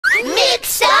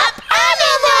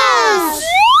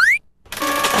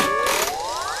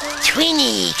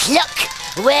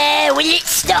Where will it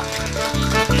stop?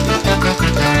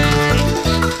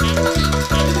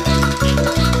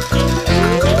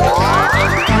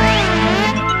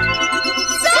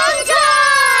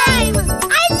 Songtime!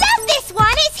 I love this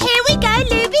one. It's Here We Go,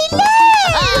 Looby Loo.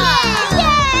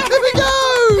 Yeah. Here we go!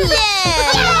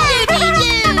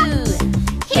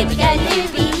 Here we go,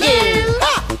 Looby Loo.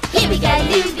 Here we go,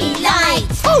 Looby Light.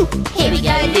 Here we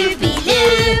go, Looby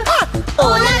Loo.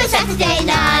 All on a Saturday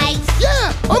night.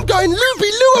 Yeah, I'm going Looby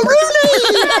Loo-a-rooney!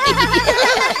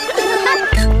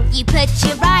 You put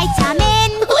your right arm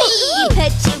in. You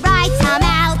put your right arm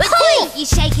out. You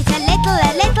shake it a little,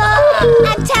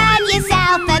 and turn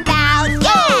yourself about.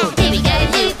 Yeah! Here we go,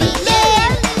 Looby Loo.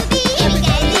 Here we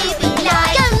go, Looby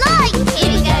Light. Go Light!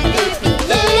 Here we go, Looby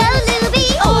Loo. Go Looby.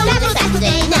 All on a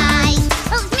Saturday night.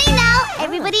 Oh, it's me now.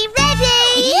 Everybody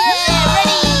ready? Yeah,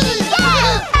 ready!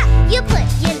 Yeah! You put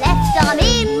your left arm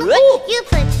in. You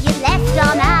put your left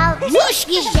arm out.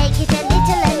 You shake it a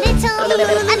little,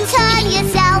 and turn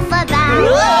yourself about.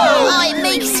 Oh, it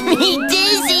makes me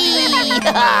dizzy!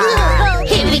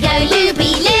 Here we go, Looby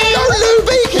Loo. Go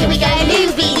Looby! Here we go,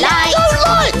 Looby Light. Go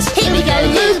Light! Here we go,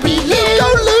 Looby Loo. Go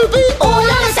Looby! All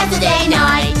on a Saturday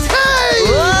night. Hey!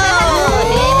 Whoa,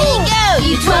 here we go!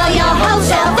 You twirl your whole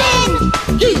self in.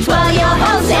 You twirl your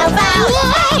whole self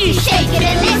out. You shake it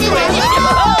a little,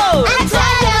 and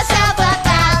turn yourself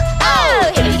about.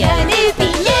 Oh, here we go, Looby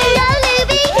Loo. Go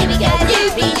Looby. Here we go,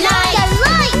 Looby Light. Go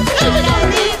Light. Here we go,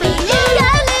 Looby Loo. Go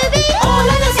Looby. All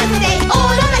on a Saturday.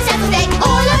 All on a Saturday.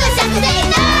 All on a Saturday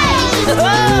night.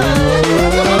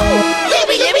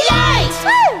 Looby Looby Light.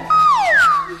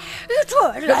 You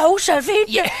twirl the whole self in.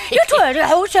 You twirl the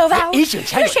whole self out. You shake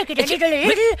it a little,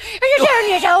 and you turn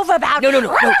yourself about. No,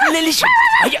 listen.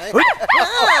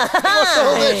 What's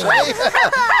all this, eh?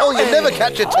 Oh, you never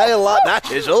catch a tail like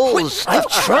that, is all. I've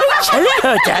tried telling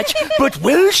her that, but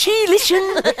will she listen?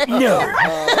 No.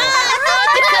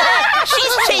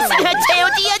 She's chasing her tail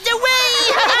the other way!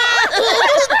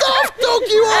 Daft dog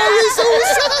you are, is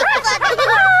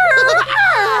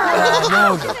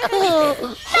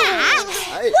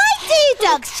Why do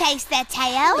dogs chase their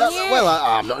tails? Well,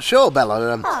 I'm not sure,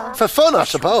 Bella. For fun, I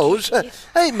suppose.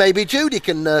 Hey, maybe Judy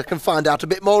can find out a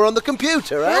bit more on the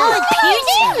computer, eh?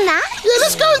 Computer? Yeah,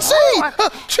 let's go and see!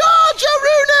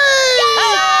 Charge-a-rooney!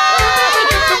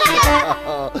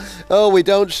 Oh, we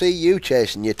don't see you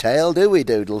chasing your tail, do we,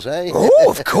 Doodles, eh? Oh,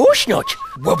 of course not.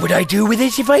 What would I do with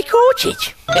it if I caught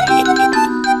it?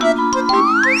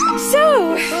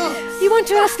 So, you want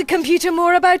to ask the computer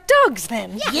more about dogs,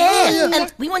 then? Yeah,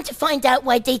 and we want to find out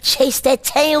why they chase their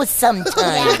tails sometimes.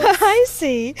 I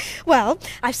see. Well,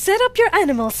 I've set up your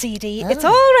animal CD. It's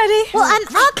all ready. Well,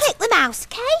 I'll click the mouse,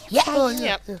 okay?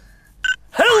 Yeah.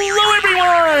 Hello,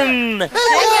 everyone!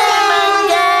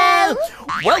 Hello!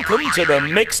 Welcome to the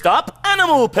Mixed Up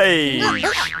Animal page.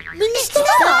 Mr.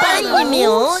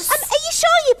 Animals? Are you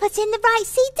sure you put in the right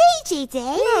CD, GD?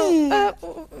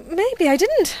 Maybe I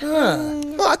didn't.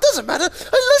 Oh, it doesn't matter.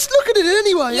 Let's look at it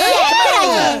anyway,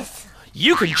 eh?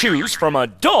 You can choose from a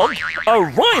dog, a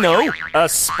rhino, a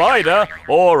spider,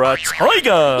 or a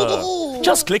tiger.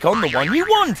 Just click on the one you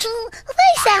want.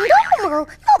 They sound normal,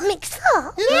 not mixed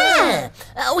up. Yeah.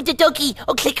 Oh, the doggy.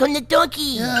 Oh, click on the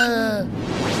doggy.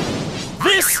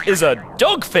 This is a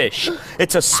dogfish.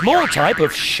 It's a small type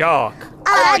of shark.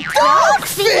 A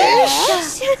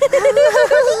dogfish?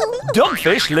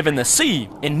 Dogfish live in the sea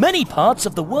in many parts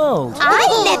of the world.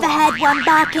 I've never heard one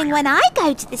barking when I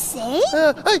go to the sea.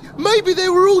 Hey, maybe they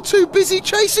were all too busy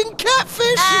chasing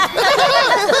catfish. Who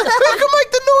can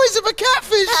make the noise of a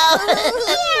catfish?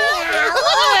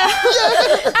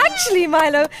 Actually,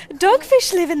 Milo,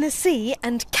 dogfish live in the sea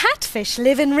and catfish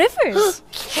live in rivers.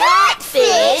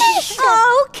 Catfish?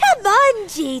 Oh, come on,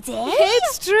 Judy.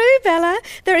 It's true, Bella.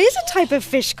 There is a type of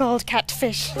fish called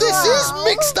catfish. This is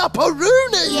mixed up a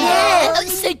rooney. Yeah. Oh,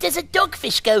 so does a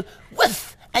dogfish go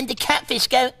woof and the catfish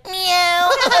go meow?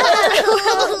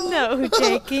 No,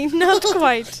 Jakey, not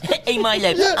quite. Hey,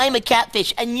 Milo, I'm a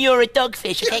catfish and you're a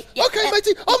dogfish, okay? Yeah. Okay,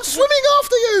 matey, I'm swimming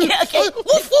after you. Yeah, okay.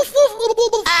 Woof, woof, woof, woof,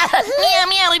 woof, woof. Meow,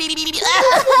 meow, meow,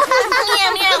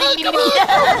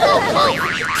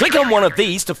 meow. Click on one of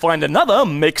these to find another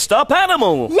mixed up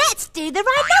animal. Let's do the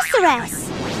rhinoceros.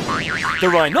 The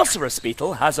rhinoceros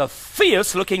beetle has a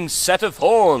fierce-looking set of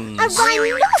horns. A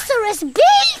rhinoceros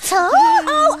beetle?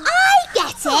 Oh, I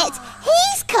get it.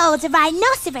 He's called a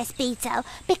rhinoceros beetle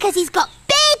because he's got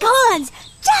big horns,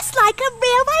 just like a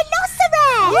real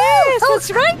rhinoceros. Yes,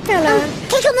 that's right, Bella.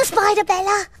 Click on the spider,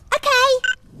 Bella. Okay.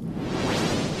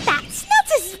 That's not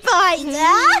a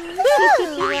spider.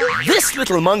 This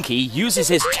little monkey uses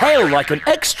his tail like an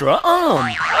extra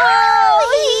arm.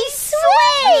 Oh, he's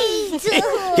sweet.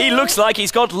 right. He looks like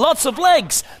he's got lots of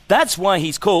legs. That's why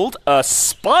he's called a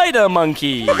spider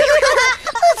monkey. A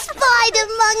spider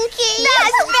monkey.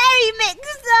 That's very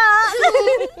mixed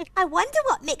up. I wonder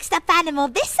what mixed up animal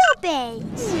this'll be.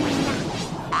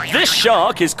 This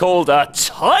shark is called a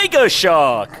tiger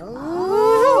shark.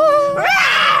 Oh,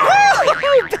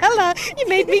 Bella, you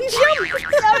made me jump.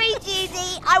 Sorry,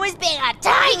 Judy. I was being a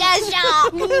tiger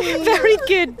shark. Very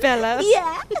good, Bella.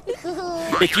 Yeah.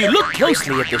 If you look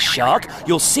closely at this shark,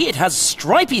 you'll see it has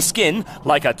stripy skin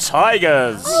like a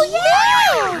tiger's. Oh,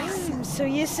 yeah. So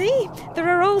you see, there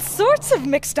are all sorts of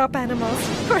mixed up animals,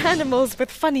 or animals with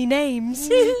funny names.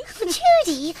 Judy, can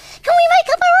we make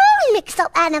up our own mixed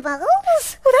up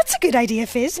animals? Oh, that's a good idea,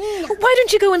 Fizz. Why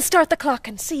don't you go and start the clock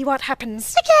and see what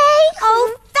happens? Okay.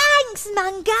 Oh, thanks,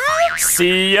 Mungo.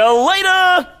 See you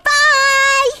later.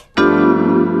 Bye.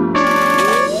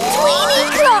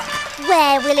 Tweenie clock.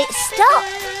 Where will it stop?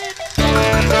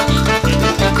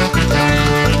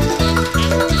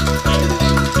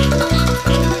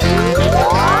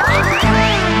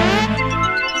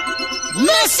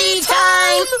 Mercy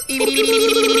time!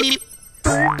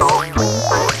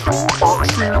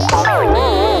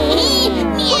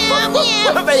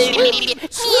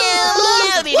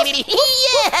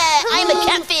 Yeah, I'm a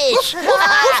catfish.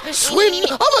 Swim!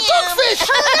 I'm a dogfish!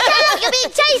 You're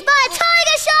being chased by a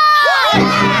tiger shark!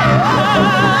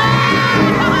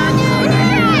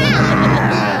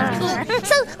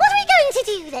 So, what are we going to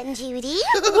do then, Judy?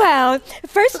 Well,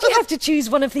 first you have to choose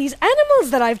one of these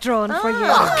animals that I've drawn for you.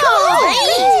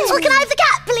 Oh, can I have the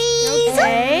cat, please?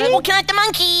 Okay. Well, can I have the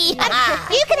monkey?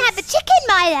 You can have the chicken,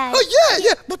 Milo. Oh,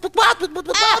 yeah.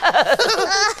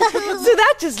 So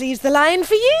that just leaves the lion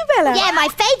for you, Bella. Yeah, my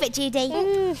favourite, Judy.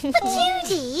 But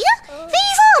Judy,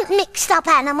 these aren't mixed up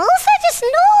animals, they're just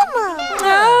normal.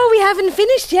 Oh, we haven't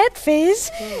finished yet,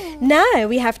 Fizz. Now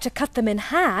we have to cut them in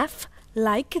half,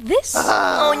 like this.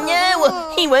 Oh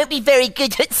no, he won't be very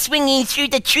good at swinging through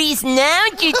the trees now,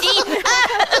 Judy.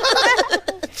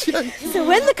 So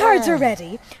when the cards are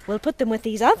ready, we'll put them with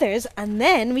these others, and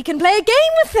then we can play a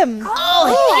game with them. Oh,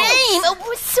 a game? Oh,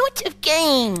 what sort of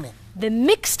game? The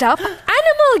mixed up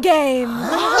animal game.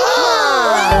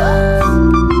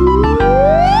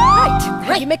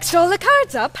 Right, have you mixed all the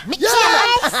cards up?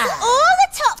 Yes, all the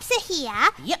tops are here,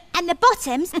 Yep. and the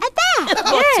bottoms are there.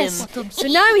 Yes. So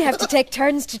now we have to take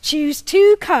turns to choose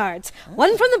 2 cards.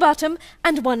 One from the bottom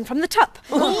and one from the top.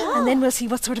 And then we'll see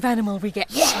what sort of animal we get.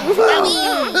 Do you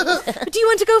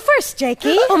want to go first,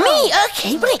 Jakey? Oh, me?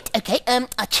 Okay, right. Okay,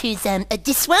 I'll choose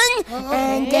this one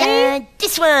and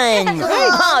this one.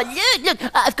 Oh, look,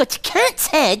 I've got a cat's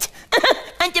head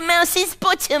and a mouse's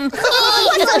bottom.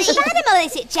 What sort of animal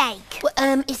is it, Jake? Well,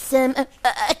 it's a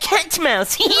cat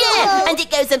mouse. Yeah, and it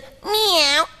goes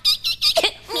meow,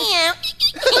 meow.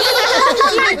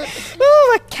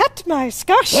 Oh, a cat mouse.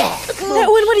 Gosh. Yeah. Now,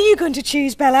 what are you going to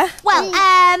choose, Bella? Well,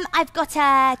 I've got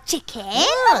a chicken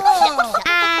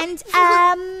and,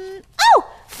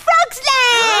 frog's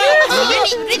leg!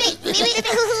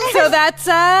 So that's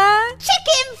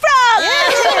Chicken frog!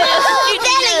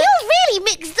 Bella, you're really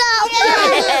mixed up!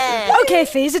 Okay,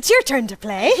 Fizz, it's your turn to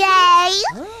play. Yay!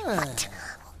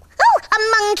 Oh, a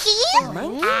monkey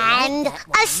and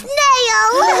a snail.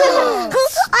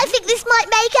 I think this might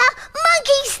make a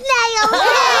monkey snail.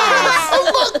 A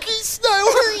monkey snail!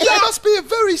 That must be a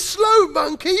very slow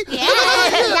monkey.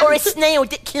 Or a snail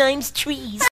that climbs trees.